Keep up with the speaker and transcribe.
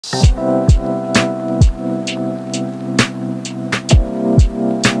It's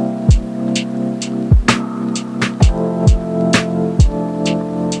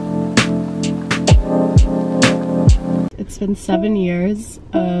been 7 years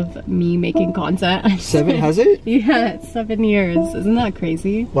of me making content. 7, has it? Yeah, it's 7 years. Isn't that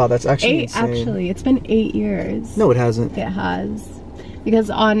crazy? Wow, that's actually 8 insane. actually. It's been 8 years. No, it hasn't. It has.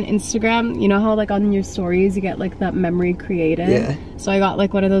 Because on Instagram, you know how like on your stories you get like that memory created? Yeah. So I got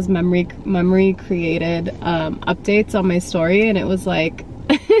like one of those memory created updates on my story, and it was like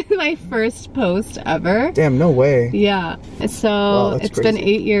my first post ever. Damn, no way. Yeah. So wow, it's crazy. been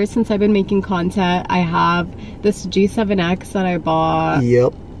 8 years since I've been making content. I have this G7X that I bought.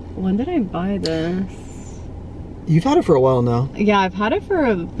 Yep. When did I buy this? You've had it for a while now. Yeah, I've had it for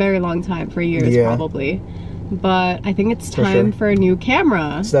a very long time, for years probably. But I think it's time for a new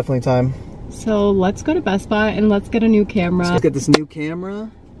camera. It's definitely time. So let's go to Best Buy and let's get a new camera. Let's get this new camera.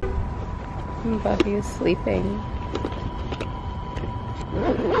 Buffy is sleeping.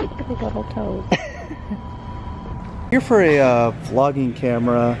 Little toes. Here for a vlogging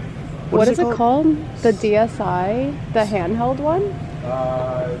camera. What is it called? The DSi? The handheld one?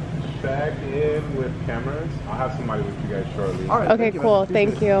 Check in with cameras. I'll have somebody with you guys shortly. All right, okay, cool.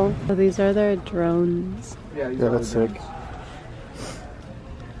 Thank you. So these are their drones. Yeah, that's sick.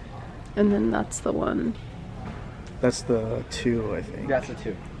 And then that's the one. That's the 2, I think. That's the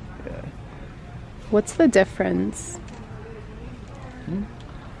 2. Yeah. What's the difference?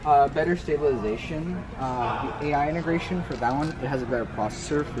 Better stabilization. The AI integration for that one, it has a better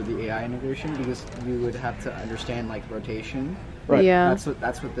processor for the AI integration because you would have to understand like rotation. Right. Yeah.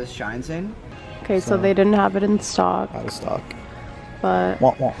 That's what this shines in. Okay, so they didn't have it in stock. Out of stock. But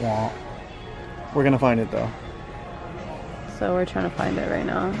wah, wah, wah. We're gonna find it though. So we're trying to find it right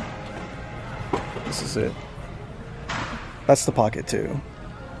now. This is it. That's the Pocket 2.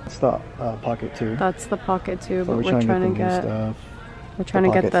 That's the Pocket 2. That's the Pocket 2, So but we're trying to get stuff. we're trying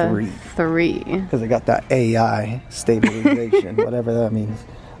to get the 3. Because it got that AI stabilization, whatever that means.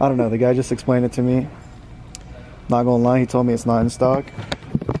 I don't know. The guy just explained it to me. Not gonna lie, he told me it's not in stock.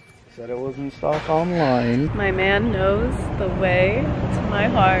 Said it was in stock online. My man knows the way to my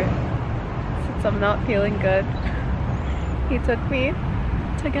heart. Since I'm not feeling good, he took me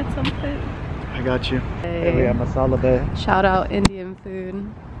to get some food. I got you. Hey. Here we have masala bay. Shout out Indian food.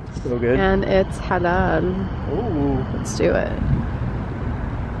 Still good. And it's halal. Ooh. Let's do it.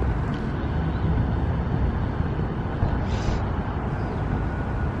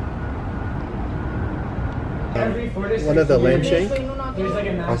 One of the lamb shank.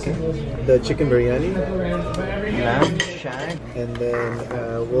 Okay. The chicken biryani. Lamb shank. And then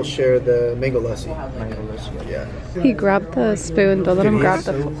we'll share the mango lassi. Yeah. He grabbed the spoon. Don't let him grab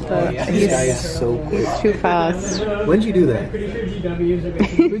the This guy is so quick. he's too fast. When'd you do that?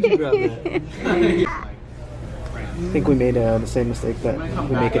 When'd you grab that? I think we made the same mistake that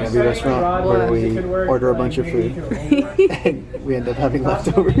we make in every restaurant where we order a bunch of food and we end up having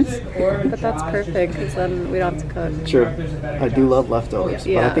leftovers. But that's perfect because then we don't have to cook. Sure. I do love leftovers,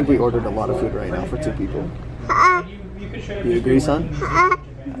 but Yeah. I think we ordered a lot of food right now for 2 people. You agree, son?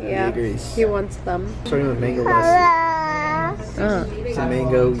 Yeah. He agrees. He wants them. Starting with mango lassi. It's a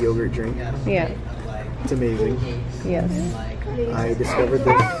mango yogurt drink. Yeah. It's amazing. Yes. I discovered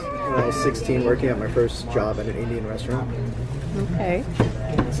this when I was 16 working at my first job at an Indian restaurant. Okay.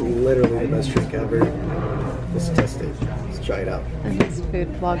 It's literally the best drink ever. Let's test it. Let's try it out. In this food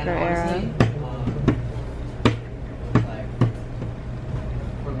vlogger era.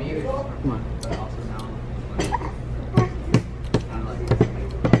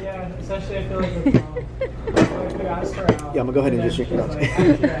 Yeah, essentially I feel like I could ask her out. Yeah, I'm gonna go ahead and just drink it out.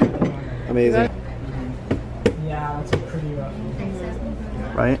 Amazing. Yeah, that's a pretty rough.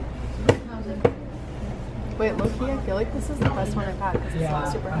 Right? Wait, Loki, I feel like this is the best one I've had because it's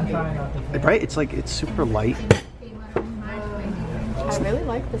not super heavy. Right? It's like, it's super light. I really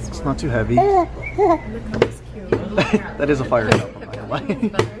like this one. It's not too heavy. The cup is cute. That is a fire cup, I'm not gonna lie.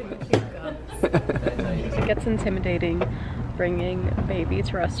 It gets intimidating bringing baby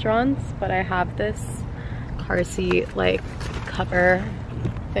to restaurants, but I have this car seat like cover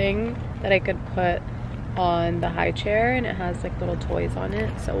thing that I could put on the high chair, and it has like little toys on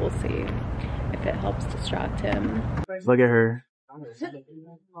it, so we'll see if it helps distract him. Look at her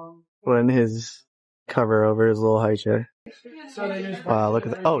putting his cover over his little high chair. Wow, look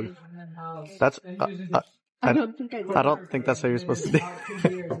at that. Oh, that's I don't think that's how you're supposed to do.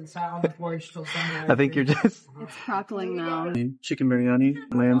 I think you're just... It's crackling now. Chicken biryani,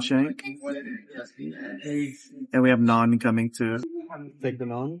 lamb shank. And we have naan coming too. Take the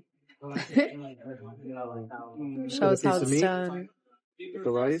naan. Shows how it's done. The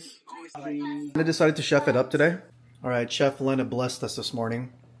rice. I decided to chef it up today. All right, Chef Lena blessed us this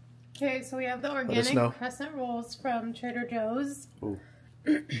morning. Okay, so we have the organic crescent rolls from Trader Joe's. Ooh.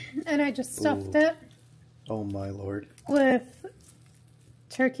 And I just stuffed it. Oh my lord. With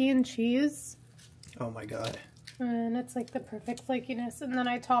turkey and cheese. Oh my god. And it's like the perfect flakiness. And then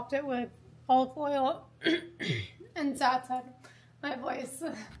I topped it with olive oil and za'atar. My voice.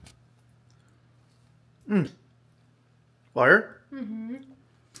 Fire? Mm-hmm.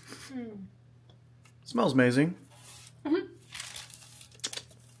 Smells amazing. Mm-hmm.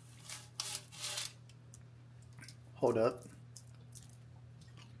 Hold up.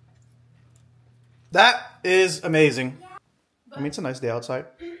 That is amazing. I mean, it's a nice day outside.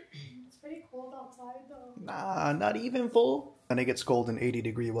 It's pretty cold outside though. Nah, not even full. And it gets cold in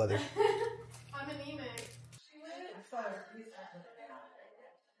 80-degree weather. I'm anemic.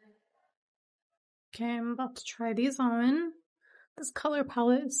 Okay, I'm about to try these on. This color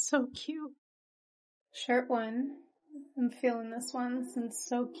palette is so cute. Shirt one. I'm feeling this one since it's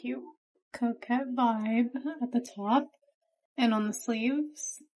so cute. Coquette vibe at the top and on the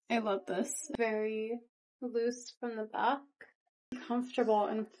sleeves. I love this. Very loose from the back. Comfortable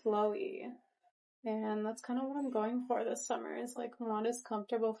and flowy. And that's kind of what I'm going for this summer is like modest,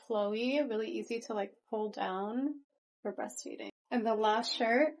 comfortable, flowy, really easy to like pull down for breastfeeding. And the last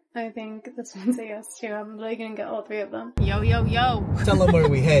shirt, I think this one's a yes too. I'm really gonna get all three of them. Yo, yo, yo. Tell them where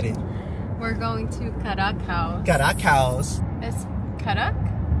we headed. We're going to Karak House. Karak House. Is Karak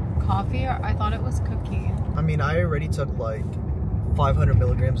coffee or I thought it was cookie? I mean, I already took like 500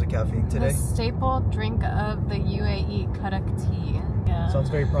 milligrams of caffeine today. The staple drink of the UAE, Karak tea. Yeah. Sounds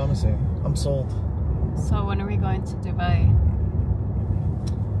very promising. I'm sold. So when are we going to Dubai?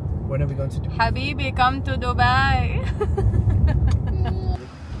 When are we going to Dubai? Habibi, come to Dubai.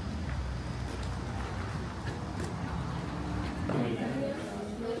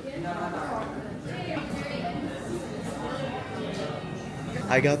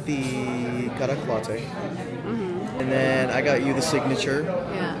 I got the Karak latte. And then I got you the signature.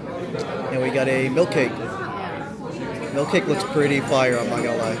 Yeah. And we got a milk cake. Yeah. Milk cake looks pretty fire, I'm not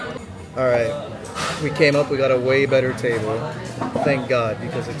gonna lie. Alright. We came up, we got a way better table. Thank God,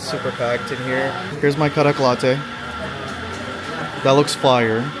 because it's super packed in here. Here's my Karak latte. That looks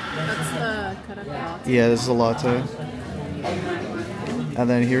fire. That's the Karak latte. Yeah, this is a latte. And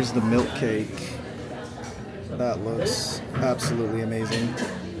then here's the milk cake. That looks absolutely amazing.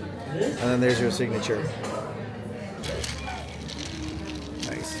 And then there's your signature.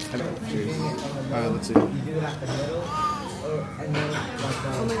 Nice. Cheers. Alright, let's see. Oh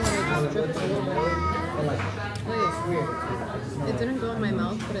my god, I just dripped a little bit. Wait. It didn't go in my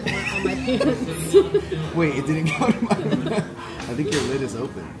mouth, but it went on my pants. Wait, it didn't go to my mouth. I think your lid is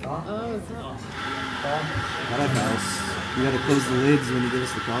open. Oh, is that? Karak House. You gotta close the lids when you give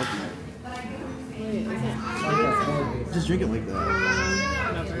us the coffee. Wait, is it? Just drink it like that.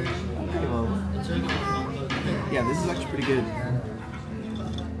 Whatever. Well, yeah, this is actually pretty good. I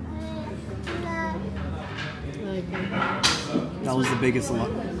like it. That was the biggest lot.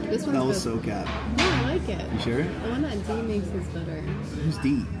 This one's That was good. so cap. No, I like it. You sure? The one that D makes is better. Who's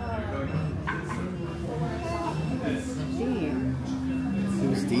D? D.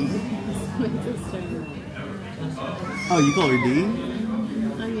 Who's D? My sister. Oh, you call her D?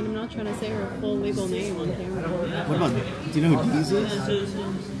 I mean, I'm not trying to say her full legal name on camera. What about, do you know who D's is?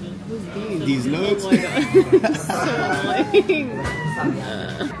 Who's D? D's nuts? Oh my god. So annoying.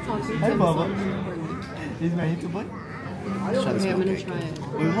 Hi, Baba. Is my YouTube boy? Okay, I'm gonna try it.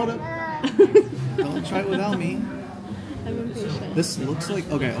 Wait, hold up. Don't try it without me. I'm impatient. This looks like,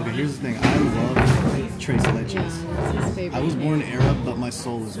 okay, here's the thing. I love tres leches. Yeah, it's his favorite. I was born Arab, but my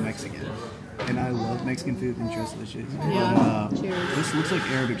soul is Mexican. And I love Mexican food and tres leches. Yeah, But, cheers. this looks like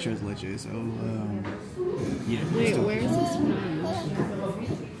Arabic tres leches, so, yeah. Wait, where is this from?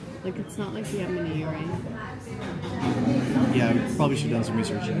 Like, it's not like Yemeni, right? Yeah, I probably should have done some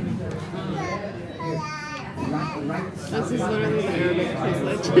research. This is literally the Arabic tres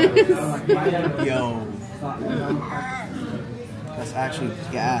leches. Yo. That's actually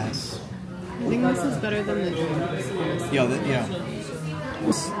gas. I think this is better than the drinks. Yo, yeah.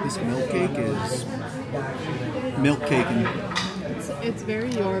 This milk cake is milk cake, and It's very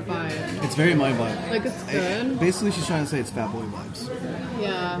your vibe. it's very my vibe. Like, it's good. Basically, she's trying to say it's fat boy vibes.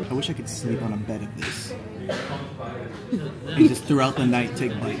 Yeah. I wish I could sleep on a bed of this. And just throughout the night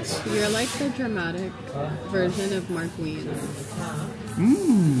take bites. You're like the dramatic version of Mark Ween.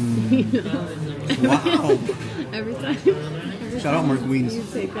 Mmm. Wow. Every Shout out Mark Weens. You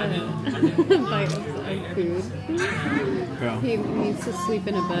take a bite of food. Bro. He needs to sleep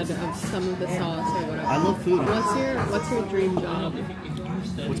in a bed of some of the sauce or whatever. I love food. What's your dream job?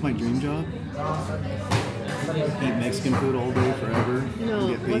 What's my dream job? Eat Mexican food all day forever. No,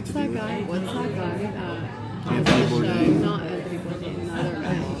 Get paid what's to that do guy? it. What's that guy? Anthony Bourdain. Not Anthony Bourdain, another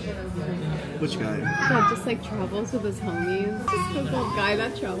guy. Which guy? That just like travels with his homies. Just the guy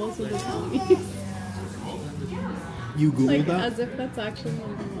that travels with his homies. You Googled Like that? as if that's actually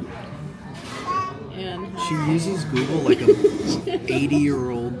one. And She uses Google like a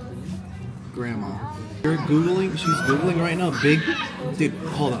 80-year-old grandma. You're Googling, she's Googling right now. Dude,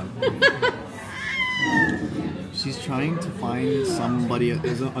 hold on. She's trying to find somebody. Are they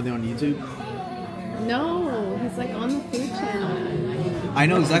on YouTube? no, he's like on the food channel. I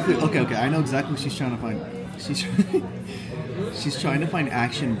know exactly. Okay. I know exactly what she's trying to find. She's trying to find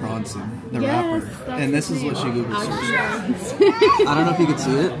Action Bronson, the rapper. And this is what she Googles. I don't know if you can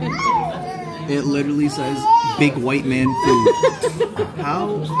see it. It literally says big white man food. How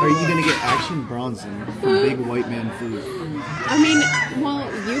are you gonna get Action Bronson from big white man food? I mean, well,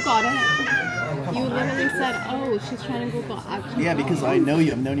 you got it. You literally said, oh, she's trying to Google Action. Yeah, because I know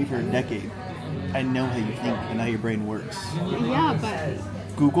you. I've known you for a decade. I know how you think and how your brain works. Yeah, but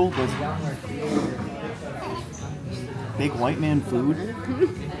Google does big white man food.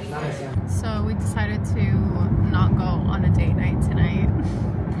 so we decided to not go on a date night tonight.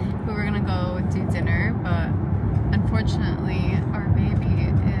 We were gonna go do dinner, but unfortunately our baby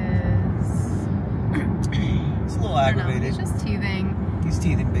is It's a little I don't know, he's just teething. He's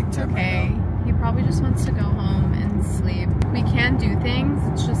teething big time Okay, he probably just wants to go home and sleep. We can do things,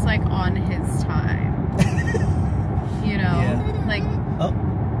 it's just like on his time. You know? Yeah. Like Oh,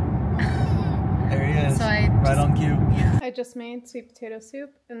 there he is. So right on cue. I just made sweet potato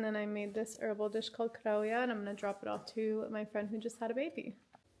soup, and then I made this herbal dish called krauja, and I'm gonna drop it off to my friend who just had a baby.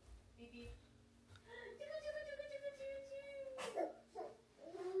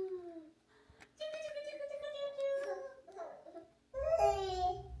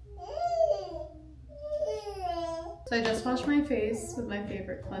 So I just washed my face with my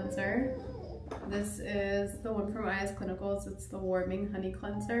favorite cleanser. This is the one from Maiah's Clinicals. It's the Warming Honey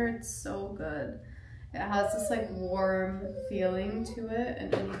Cleanser. It's so good. It has this like warm feeling to it,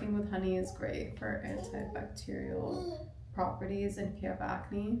 and anything with honey is great for antibacterial properties and if you have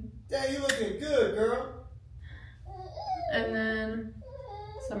acne. Damn, you looking good, girl. And then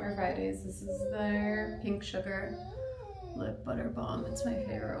Summer Fridays. This is their pink sugar lip butter balm. It's my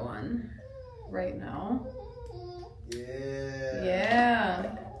favorite one right now. Yeah.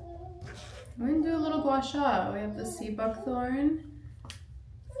 Yeah. We're gonna do a little gua sha. We have the sea buckthorn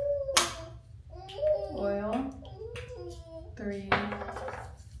oil, 3,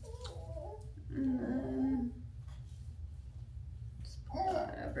 and then just put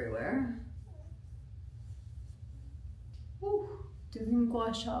that everywhere. Woo. Doing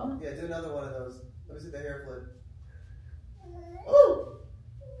gua sha. Yeah, do another one of those. Let me see the hair flip. Ooh!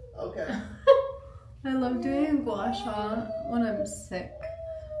 Okay. I love doing gua sha when I'm sick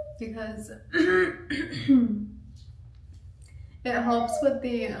because it helps with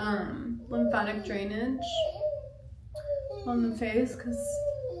the lymphatic drainage on the face because,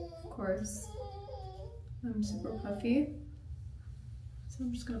 of course, I'm super puffy. So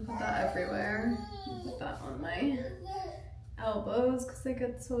I'm just gonna put that everywhere. Put that on my elbows because they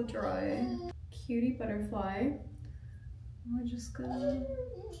get so dry. Cutie butterfly. We're just gonna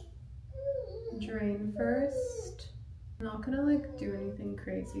drain first. I'm not gonna like do anything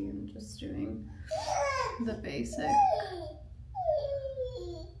crazy. I'm just doing the basic.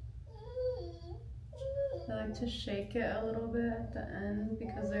 I like to shake it a little bit at the end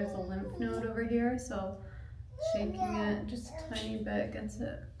because there's a lymph node over here, so shaking it just a tiny bit gets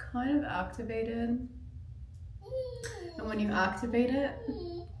it kind of activated. And when you activate it,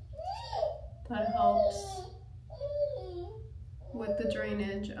 that helps with the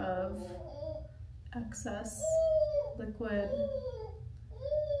drainage of excess liquid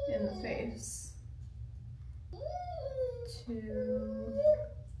in the face. 2,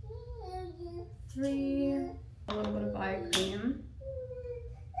 3, a little bit of eye cream,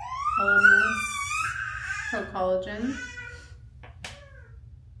 Wellness Pro Collagen.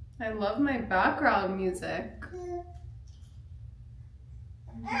 I love my background music.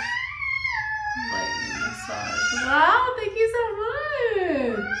 Lightning massage. Wow, thank you so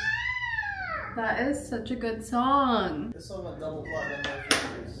much. That is such a good song. This one went double platinum my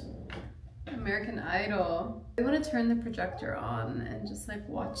favorites. American Idol. I want to turn the projector on and just like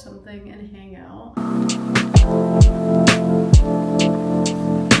watch something and hang out.